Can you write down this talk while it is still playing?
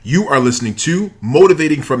You are listening to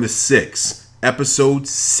Motivating from the Six, episode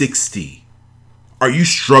 60. Are you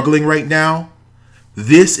struggling right now?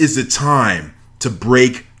 This is the time to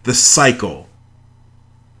break the cycle.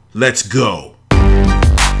 Let's go.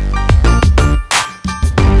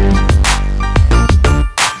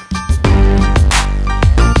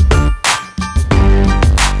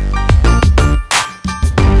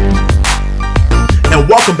 And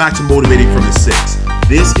welcome back to Motivating from the Six.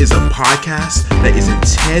 This is a podcast that is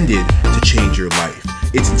intended to change your life.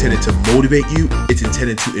 It's intended to motivate you. It's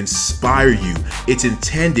intended to inspire you. It's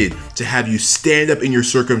intended to have you stand up in your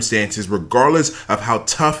circumstances, regardless of how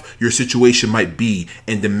tough your situation might be,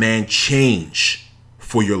 and demand change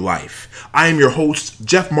for your life. I am your host,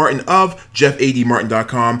 Jeff Martin of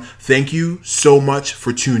JeffADMartin.com. Thank you so much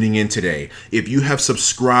for tuning in today. If you have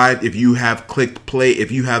subscribed, if you have clicked play,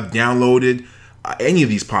 if you have downloaded any of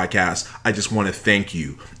these podcasts, I just want to thank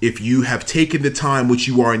you. If you have taken the time, which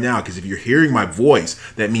you are now, because if you're hearing my voice,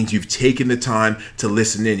 that means you've taken the time to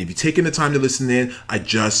listen in. If you've taken the time to listen in, I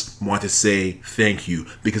just want to say thank you,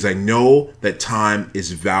 because I know that time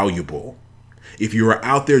is valuable. If you are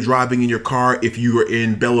out there driving in your car, if you are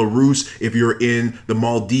in Belarus, if you're in the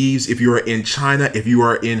Maldives, if you are in China, if you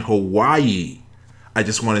are in Hawaii, I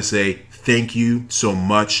just want to say thank you so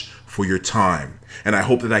much for your time. And I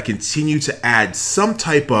hope that I continue to add some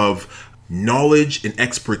type of knowledge and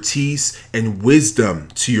expertise and wisdom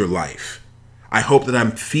to your life. I hope that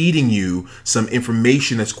I'm feeding you some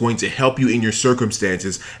information that's going to help you in your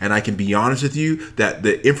circumstances. And I can be honest with you that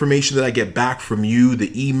the information that I get back from you, the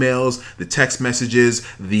emails, the text messages,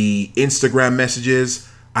 the Instagram messages,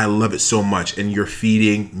 I love it so much. And you're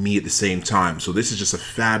feeding me at the same time. So this is just a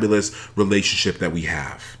fabulous relationship that we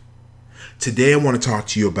have. Today, I want to talk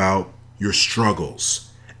to you about your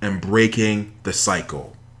struggles and breaking the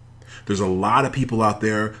cycle. There's a lot of people out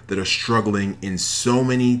there that are struggling in so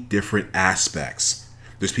many different aspects.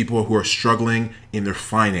 There's people who are struggling in their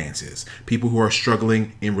finances, people who are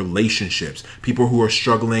struggling in relationships, people who are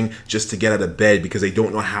struggling just to get out of bed because they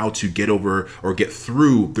don't know how to get over or get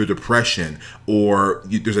through their depression, or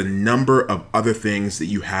there's a number of other things that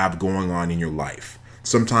you have going on in your life.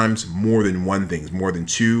 Sometimes more than one thing, more than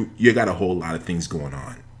two, you got a whole lot of things going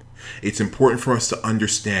on. It's important for us to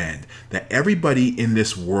understand that everybody in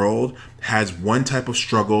this world has one type of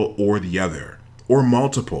struggle or the other, or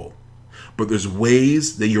multiple. But there's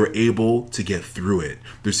ways that you're able to get through it.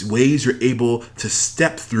 There's ways you're able to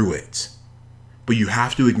step through it. But you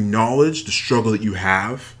have to acknowledge the struggle that you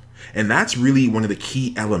have. And that's really one of the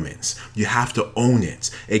key elements. You have to own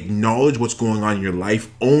it. Acknowledge what's going on in your life.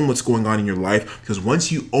 Own what's going on in your life. Because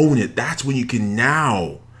once you own it, that's when you can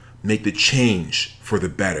now make the change for the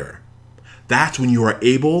better. That's when you are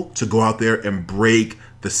able to go out there and break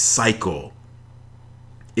the cycle.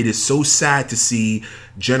 It is so sad to see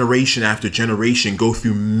generation after generation go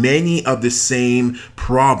through many of the same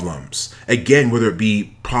problems. Again, whether it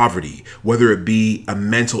be poverty, whether it be a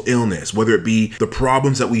mental illness, whether it be the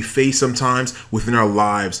problems that we face sometimes within our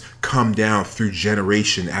lives come down through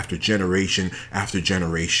generation after generation after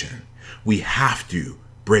generation. We have to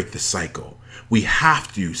break the cycle. We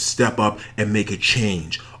have to step up and make a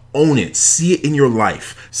change. Own it. See it in your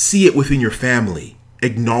life. See it within your family.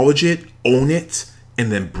 Acknowledge it, own it,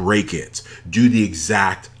 and then break it. Do the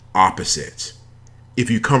exact opposite. If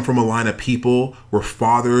you come from a line of people where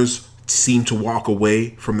fathers seem to walk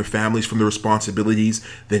away from their families, from their responsibilities,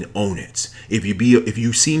 then own it. If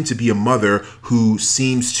you seem to be a mother who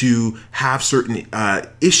seems to have certain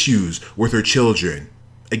issues with her children,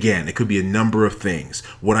 again, it could be a number of things.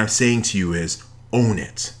 What I'm saying to you is own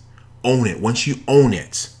it. Own it. Once you own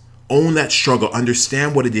it, own that struggle,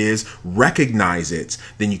 understand what it is, recognize it,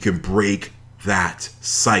 then you can break that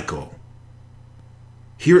cycle.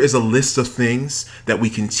 Here is a list of things that we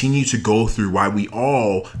continue to go through why we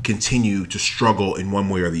all continue to struggle in one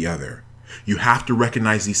way or the other. You have to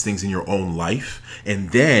recognize these things in your own life,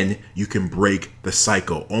 and then you can break the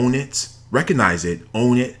cycle. Own it, recognize it,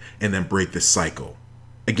 own it, and then break the cycle.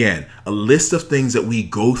 Again, a list of things that we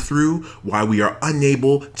go through why we are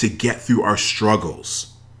unable to get through our struggles.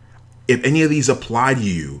 If any of these apply to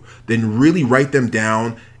you, then really write them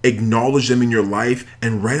down, acknowledge them in your life,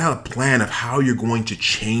 and write out a plan of how you're going to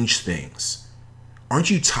change things. Aren't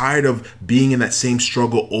you tired of being in that same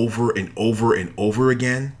struggle over and over and over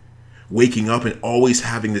again? Waking up and always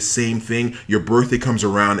having the same thing. Your birthday comes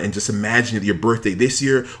around and just imagine that your birthday this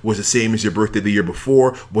year was the same as your birthday the year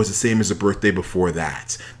before, was the same as the birthday before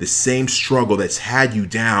that. The same struggle that's had you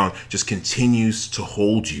down just continues to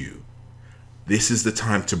hold you. This is the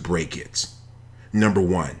time to break it. Number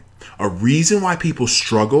one, a reason why people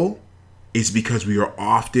struggle is because we are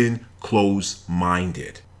often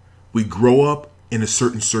closed-minded. We grow up in a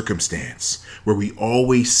certain circumstance where we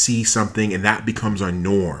always see something and that becomes our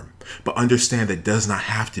norm. But understand that does not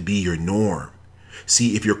have to be your norm.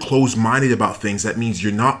 See, if you're closed-minded about things, that means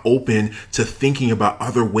you're not open to thinking about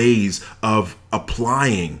other ways of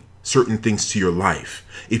applying certain things to your life.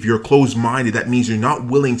 If you're closed-minded, that means you're not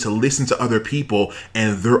willing to listen to other people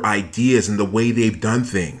and their ideas and the way they've done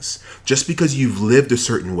things. Just because you've lived a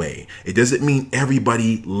certain way, it doesn't mean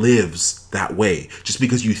everybody lives that way. Just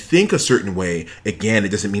because you think a certain way, again, it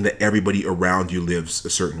doesn't mean that everybody around you lives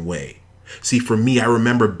a certain way. See, for me, I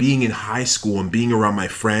remember being in high school and being around my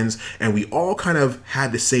friends, and we all kind of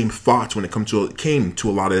had the same thoughts when it came to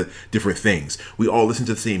a lot of different things. We all listened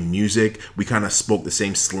to the same music. We kind of spoke the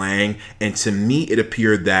same slang. And to me, it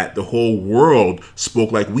appeared that the whole world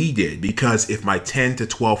spoke like we did, because if my 10 to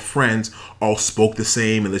 12 friends all spoke the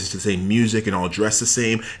same and listened to the same music and all dressed the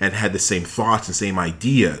same and had the same thoughts and same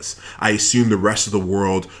ideas, I assumed the rest of the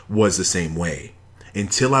world was the same way.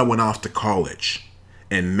 Until I went off to college.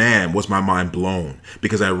 And man, was my mind blown,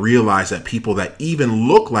 because I realized that people that even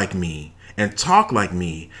look like me and talk like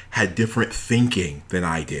me had different thinking than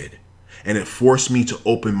I did. And it forced me to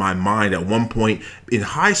open my mind. At one point in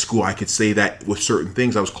high school, I could say that with certain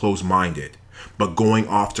things, I was closed-minded. But going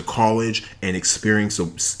off to college and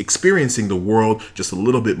experiencing the world just a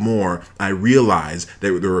little bit more, I realized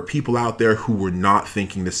that there were people out there who were not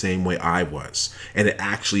thinking the same way I was. And it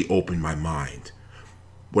actually opened my mind.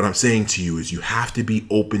 What I'm saying to you is you have to be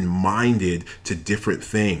open-minded to different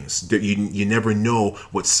things. You never know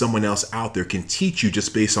what someone else out there can teach you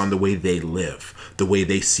just based on the way they live, the way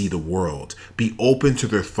they see the world. Be open to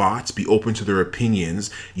their thoughts, be open to their opinions.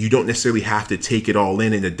 You don't necessarily have to take it all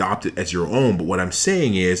in and adopt it as your own. But what I'm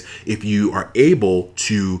saying is, if you are able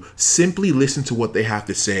to simply listen to what they have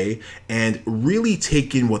to say and really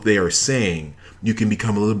take in what they are saying, you can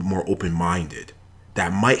become a little bit more open-minded.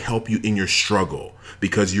 That might help you in your struggle,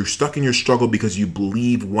 because you're stuck in your struggle because you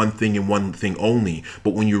believe one thing and one thing only.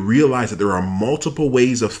 But when you realize that there are multiple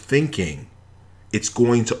ways of thinking, it's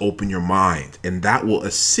going to open your mind, and that will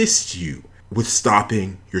assist you with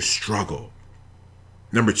stopping your struggle.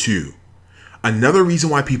 Number 2, another reason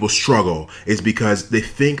why people struggle is because they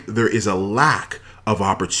think there is a lack of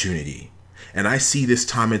opportunity. And I see this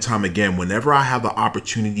time and time again whenever I have the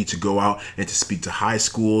opportunity to go out and to speak to high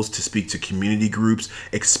schools, to speak to community groups,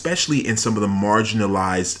 especially in some of the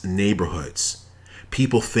marginalized neighborhoods.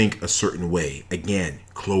 People think a certain way. Again,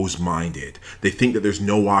 closed-minded. They think that there's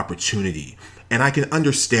no opportunity. And I can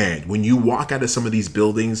understand when you walk out of some of these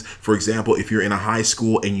buildings, for example, if you're in a high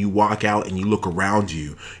school and you walk out and you look around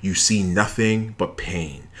you, you see nothing but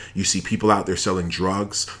pain. You see people out there selling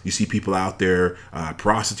drugs. You see people out there,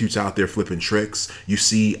 prostitutes out there flipping tricks. You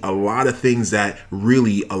see a lot of things that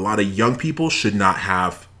really a lot of young people should not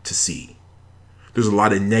have to see. There's a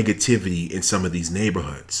lot of negativity in some of these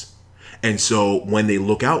neighborhoods. And so when they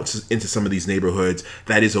look out into some of these neighborhoods,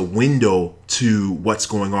 that is a window to what's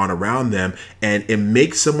going on around them. And it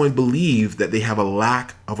makes someone believe that they have a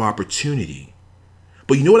lack of opportunity.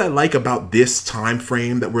 But you know what I like about this time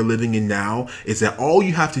frame that we're living in now is that all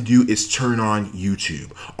you have to do is turn on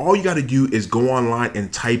YouTube. All you got to do is go online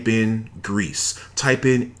and type in Greece, type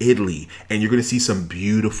in Italy, and you're going to see some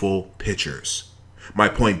beautiful pictures. My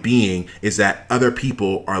point being is that other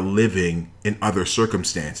people are living in other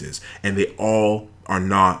circumstances, and they all are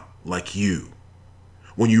not like you.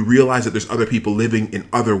 When you realize that there's other people living in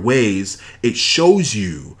other ways, it shows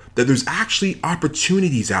you that there's actually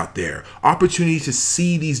opportunities out there, opportunities to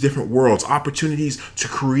see these different worlds, opportunities to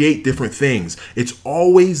create different things. It's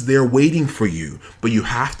always there waiting for you, but you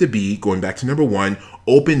have to be, going back to number 1,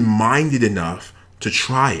 open-minded enough to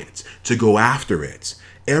try it, to go after it.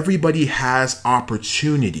 Everybody has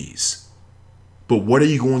opportunities, but what are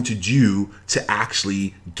you going to do to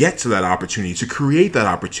actually get to that opportunity, to create that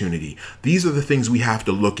opportunity? These are the things we have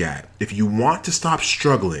to look at. If you want to stop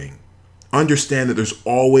struggling, understand that there's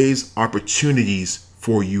always opportunities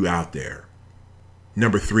for you out there.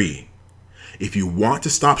 Number 3, if you want to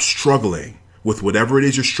stop struggling with whatever it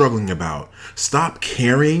is you're struggling about, stop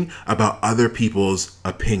caring about other people's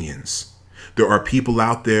opinions. There are people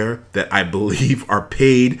out there that I believe are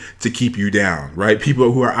paid to keep you down, right?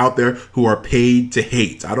 People who are out there who are paid to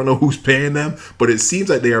hate. I don't know who's paying them, but it seems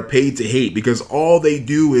like they are paid to hate because all they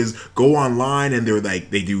do is go online and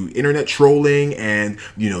they do internet trolling and,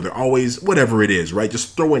 they're always, whatever it is, right?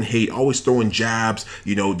 Just throwing hate, always throwing jabs,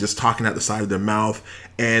 just talking out the side of their mouth.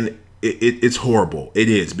 And it's horrible. It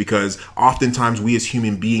is, because oftentimes we as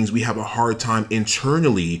human beings, we have a hard time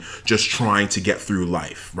internally just trying to get through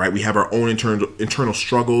life, right? We have our own internal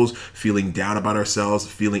struggles, feeling down about ourselves,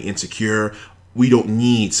 feeling insecure. We don't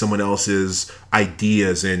need someone else's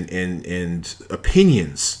ideas and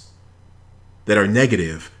opinions that are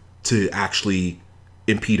negative to actually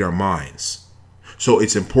impede our minds. So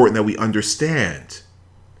it's important that we understand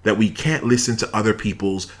that we can't listen to other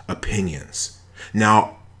people's opinions.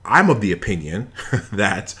 Now, I'm of the opinion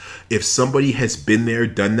that if somebody has been there,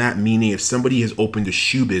 done that, meaning if somebody has opened a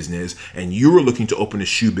shoe business and you were looking to open a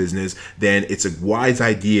shoe business, then it's a wise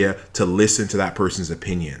idea to listen to that person's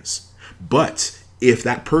opinions. But if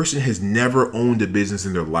that person has never owned a business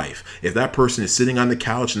in their life, if that person is sitting on the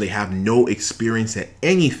couch and they have no experience at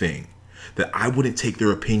anything, then I wouldn't take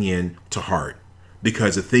their opinion to heart.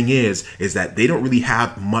 Because the thing is that they don't really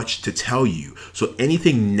have much to tell you. So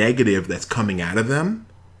anything negative that's coming out of them,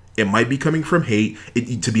 it might be coming from hate.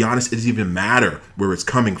 To be honest, it doesn't even matter where it's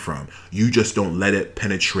coming from. You just don't let it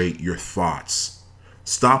penetrate your thoughts.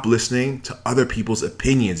 Stop listening to other people's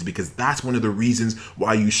opinions, because that's one of the reasons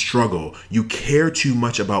why you struggle. You care too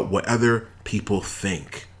much about what other people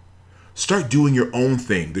think. Start doing your own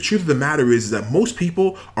thing. The truth of the matter is that most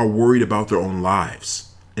people are worried about their own lives.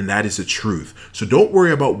 And that is the truth. So don't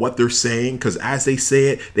worry about what they're saying, because as they say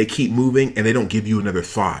it, they keep moving and they don't give you another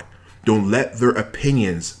thought. Don't let their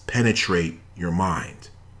opinions penetrate your mind.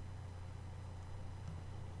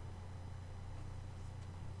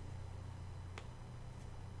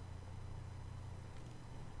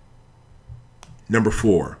 Number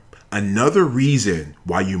 4, another reason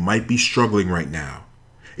why you might be struggling right now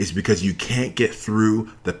is because you can't get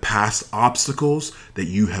through the past obstacles that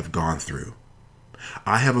you have gone through.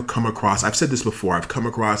 I've said this before, I've come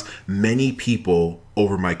across many people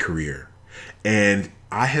over my career, and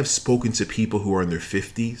I have spoken to people who are in their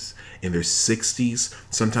 50s, in their 60s,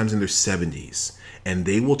 sometimes in their 70s, and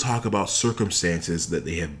they will talk about circumstances that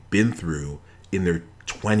they have been through in their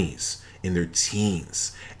 20s, in their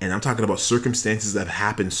teens. And I'm talking about circumstances that have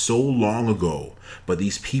happened so long ago, but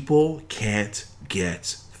these people can't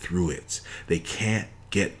get through it. They can't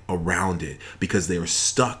get around it because they are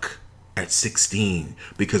stuck at 16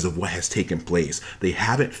 because of what has taken place. They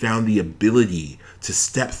haven't found the ability to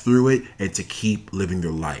step through it and to keep living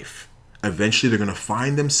their life. Eventually, they're going to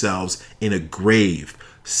find themselves in a grave,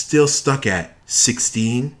 still stuck at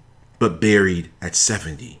 16, but buried at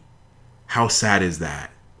 70. How sad is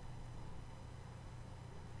that?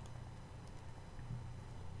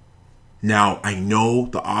 Now, I know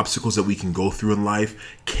the obstacles that we can go through in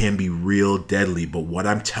life can be real deadly, but what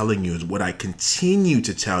I'm telling you is what I continue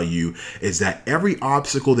to tell you is that every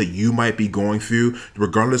obstacle that you might be going through,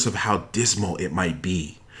 regardless of how dismal it might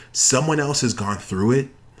be, someone else has gone through it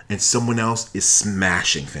and someone else is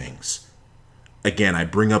smashing things. Again, I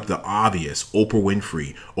bring up the obvious, Oprah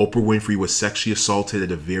Winfrey. Oprah Winfrey was sexually assaulted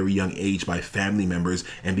at a very young age by family members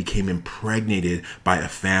and became impregnated by a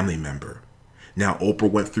family member. Now, Oprah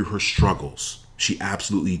went through her struggles. She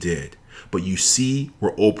absolutely did. But you see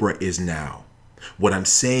where Oprah is now. What I'm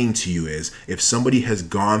saying to you is, if somebody has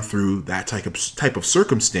gone through that type of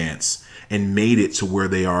circumstance and made it to where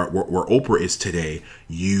they are, where Oprah is today,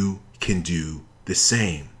 you can do the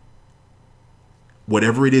same.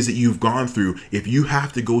 Whatever it is that you've gone through, if you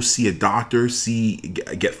have to go see a doctor,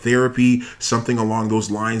 get therapy, something along those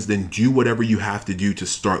lines, then do whatever you have to do to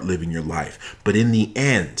start living your life. But in the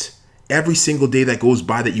end, every single day that goes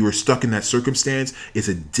by that you are stuck in that circumstance is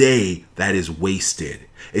a day that is wasted.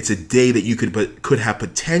 It's a day that you could have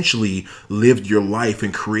potentially lived your life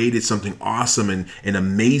and created something awesome and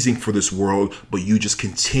amazing for this world, but you just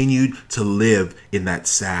continued to live in that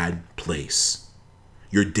sad place.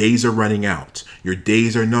 Your days are running out. Your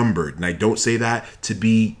days are numbered. And I don't say that to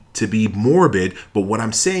be morbid, but what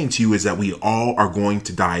I'm saying to you is that we all are going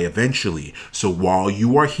to die eventually. So while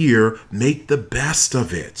you are here, make the best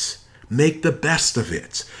of it. Make the best of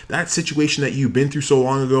it. That situation that you've been through so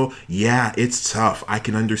long ago, yeah, it's tough. I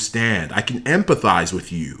can understand. I can empathize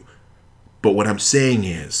with you. But what I'm saying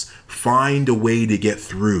is, find a way to get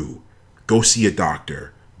through. Go see a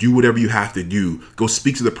doctor. Do whatever you have to do. Go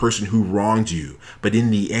speak to the person who wronged you. But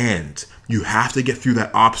in the end, you have to get through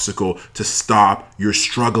that obstacle to stop your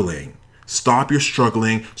struggling. Stop your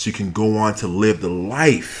struggling so you can go on to live the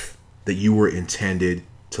life that you were intended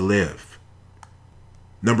to live.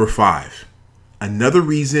 Number 5, another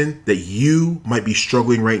reason that you might be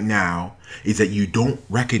struggling right now is that you don't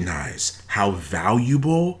recognize how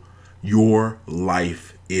valuable your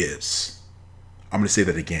life is. I'm going to say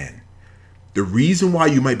that again. The reason why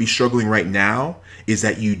you might be struggling right now is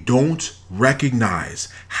that you don't recognize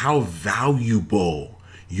how valuable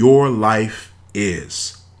your life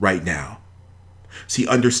is right now. See,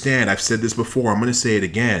 understand, I've said this before, I'm going to say it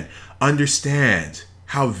again. Understand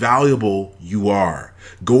how valuable you are.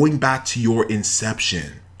 Going back to your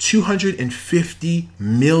inception, 250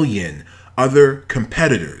 million other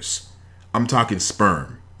competitors. I'm talking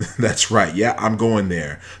sperm. That's right. Yeah, I'm going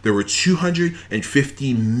there. There were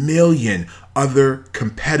 250 million other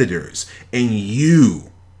competitors, and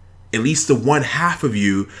you, at least the one half of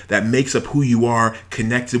you that makes up who you are,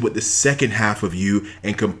 connected with the second half of you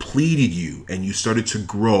and completed you, and you started to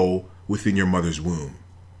grow within your mother's womb.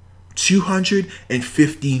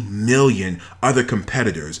 250 million other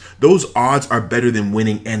competitors. Those odds are better than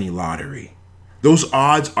winning any lottery. Those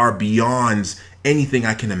odds are beyond anything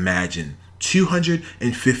I can imagine.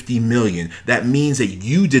 250 million. That means that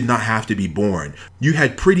you did not have to be born. You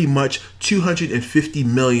had pretty much 250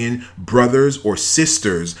 million brothers or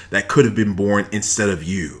sisters that could have been born instead of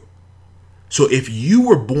you. So if you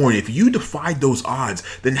were born, if you defied those odds,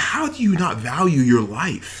 then how do you not value your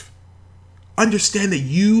life? Understand that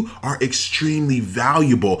you are extremely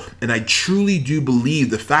valuable. And I truly do believe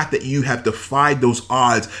the fact that you have defied those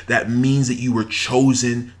odds, that means that you were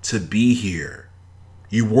chosen to be here.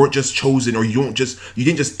 You weren't just chosen, or you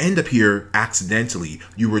didn't just end up here accidentally.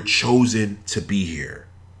 You were chosen to be here.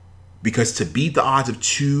 Because to beat the odds of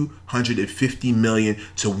 250 million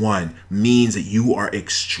to 1 means that you are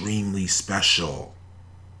extremely special.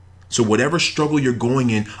 So whatever struggle you're going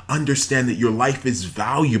in, understand that your life is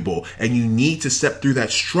valuable, and you need to step through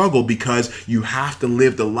that struggle because you have to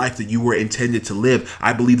live the life that you were intended to live.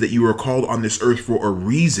 I believe that you were called on this earth for a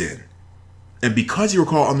reason. And because you were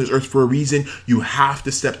called on this earth for a reason, you have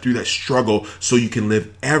to step through that struggle so you can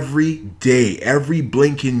live every day, every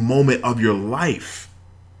blinking moment of your life,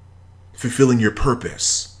 fulfilling your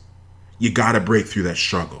purpose. You got to break through that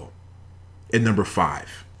struggle. And number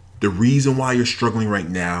 5, the reason why you're struggling right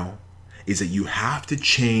now is that you have to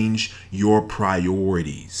change your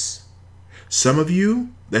priorities. Some of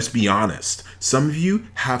you, let's be honest, some of you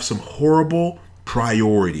have some horrible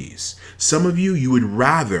priorities. Some of you would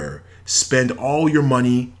rather spend all your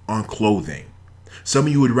money on clothing. Some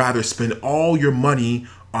of you would rather spend all your money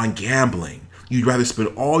on gambling. You'd rather spend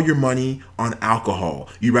all your money on alcohol.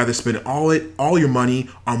 You'd rather spend all your money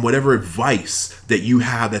on whatever vice that you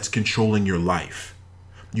have that's controlling your life.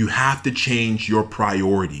 You have to change your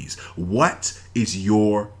priorities. What is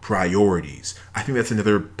your priorities? I think that's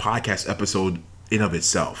another podcast episode in of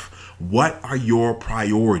itself. What are your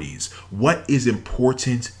priorities? What is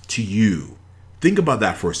important to you? Think about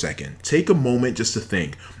that for a second. Take a moment just to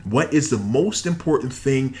think. What is the most important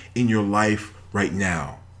thing in your life right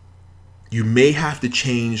now? You may have to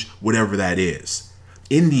change whatever that is.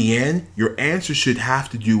 In the end, your answer should have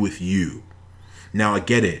to do with you. Now, I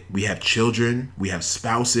get it. We have children, we have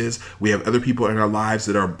spouses, we have other people in our lives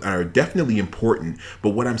that are definitely important. But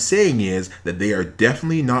what I'm saying is that they are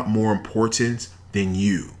definitely not more important than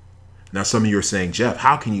you. Now, some of you are saying, Jeff,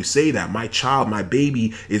 how can you say that? My child, my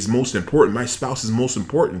baby is most important. My spouse is most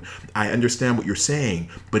important. I understand what you're saying.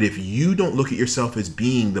 But if you don't look at yourself as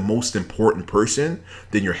being the most important person,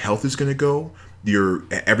 then your health is going to go.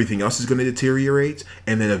 Everything else is going to deteriorate.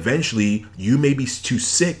 And then eventually you may be too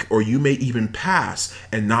sick, or you may even pass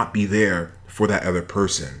and not be there for that other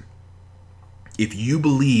person. If you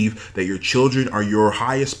believe that your children are your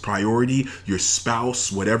highest priority, your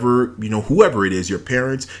spouse, whatever, whoever it is, your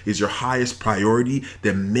parents is your highest priority,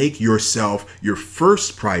 then make yourself your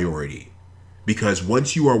first priority. Because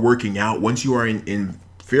once you are working out, once you are in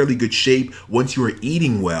fairly good shape, once you are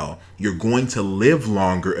eating well, you're going to live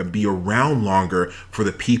longer and be around longer for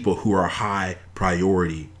the people who are a high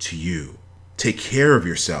priority to you. Take care of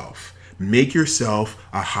yourself. Make yourself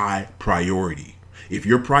a high priority. If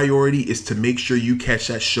your priority is to make sure you catch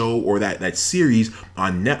that show or that series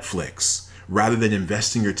on Netflix, rather than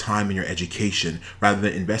investing your time in your education, rather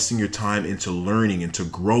than investing your time into learning, into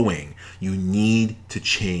growing, you need to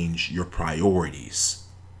change your priorities.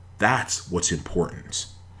 That's what's important.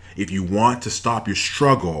 If you want to stop your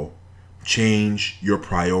struggle, change your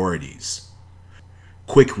priorities.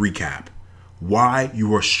 Quick recap. Why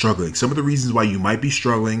you are struggling. Some of the reasons why you might be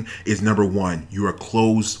struggling is, number 1, you are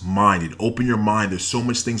closed-minded. Open your mind. There's so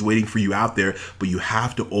much things waiting for you out there, but you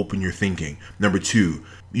have to open your thinking. Number 2,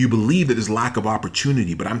 you believe that there's lack of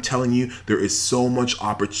opportunity, but I'm telling you, there is so much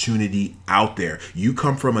opportunity out there. You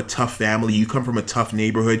come from a tough family. You come from a tough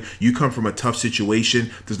neighborhood. You come from a tough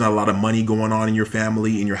situation. There's not a lot of money going on in your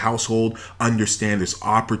family, in your household. Understand there's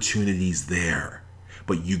opportunities there,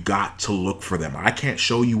 but you got to look for them. I can't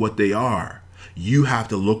show you what they are. You have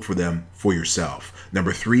to look for them for yourself.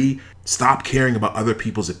 Number 3, stop caring about other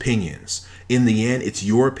people's opinions. In the end, it's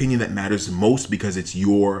your opinion that matters most because it's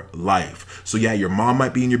your life. So yeah, your mom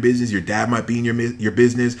might be in your business, your dad might be in your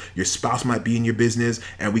business, your spouse might be in your business,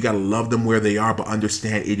 and we got to love them where they are, but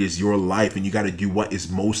understand it is your life and you got to do what is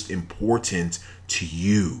most important to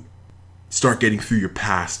you. Start getting through your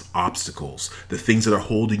past obstacles, the things that are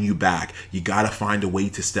holding you back. You got to find a way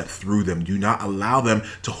to step through them. Do not allow them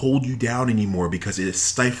to hold you down anymore because it is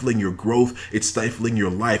stifling your growth. It's stifling your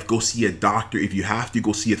life. Go see a doctor if you have to.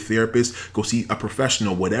 Go see a therapist. Go see a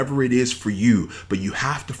professional, whatever it is for you. But you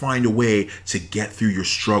have to find a way to get through your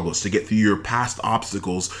struggles, to get through your past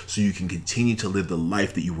obstacles so you can continue to live the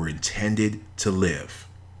life that you were intended to live.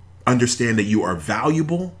 Understand that you are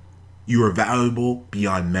valuable. You are valuable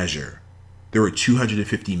beyond measure. There are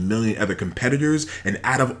 250 million other competitors, and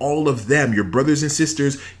out of all of them, your brothers and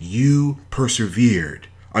sisters, you persevered.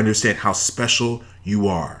 Understand how special you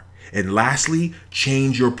are. And lastly,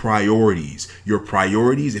 change your priorities. Your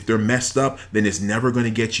priorities, if they're messed up, then it's never going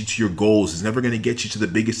to get you to your goals. It's never going to get you to the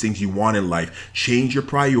biggest things you want in life. Change your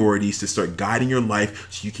priorities to start guiding your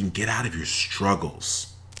life so you can get out of your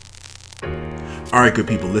struggles. All right, good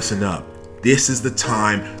people, listen up. This is the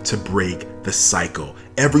time to break the cycle.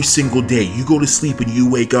 Every single day you go to sleep and you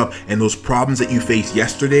wake up and those problems that you faced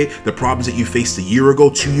yesterday, the problems that you faced a year ago,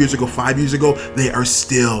 2 years ago, 5 years ago, they are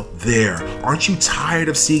still there. Aren't you tired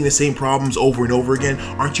of seeing the same problems over and over again?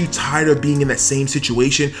 Aren't you tired of being in that same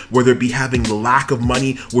situation, whether it be having the lack of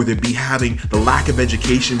money, whether it be having the lack of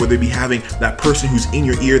education, whether it be having that person who's in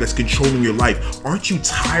your ear that's controlling your life? Aren't you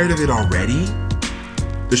tired of it already?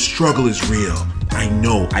 The struggle is real. I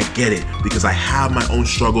know, I get it, because I have my own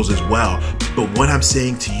struggles as well. But what I'm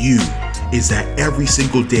saying to you is that every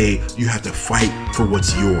single day you have to fight for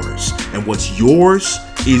what's yours. And what's yours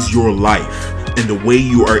is your life and the way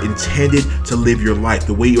you are intended to live your life,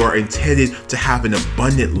 the way you are intended to have an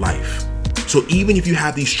abundant life. So even if you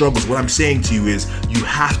have these struggles, what I'm saying to you is you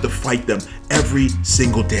have to fight them every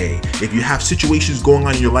single day. If you have situations going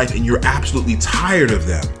on in your life and you're absolutely tired of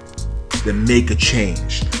them, then make a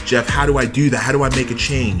change. Jeff, how do I do that? How do I make a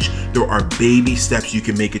change? There are baby steps you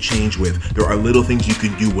can make a change with. There are little things you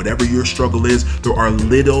can do. Whatever your struggle is, there are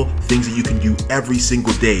little things that you can do every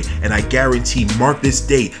single day. And I guarantee, mark this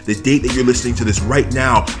date, the date that you're listening to this right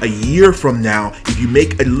now, a year from now, if you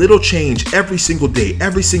make a little change every single day,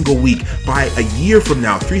 every single week, by a year from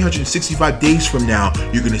now, 365 days from now,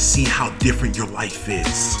 you're going to see how different your life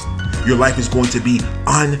is. Your life is going to be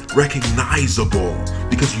unrecognizable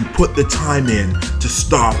because you put the time in to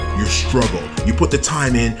stop your struggle. You put the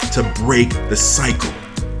time in to break the cycle.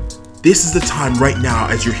 This is the time right now,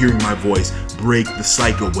 as you're hearing my voice, break the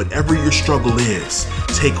cycle. Whatever your struggle is,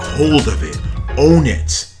 take hold of it, own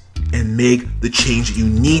it, and make the change that you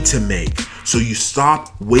need to make so you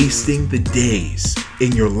stop wasting the days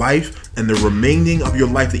in your life and the remaining of your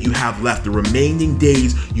life that you have left. The remaining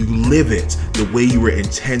days, you live it the way you were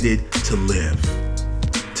intended to live.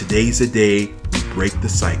 Today's the day we break the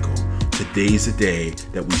cycle. Today's the day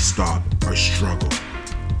that we stop our struggle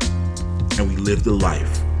and we live the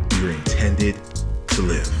life we were intended to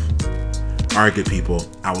live. All right, good people,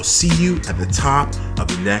 I will see you at the top of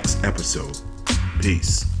the next episode.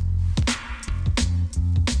 Peace.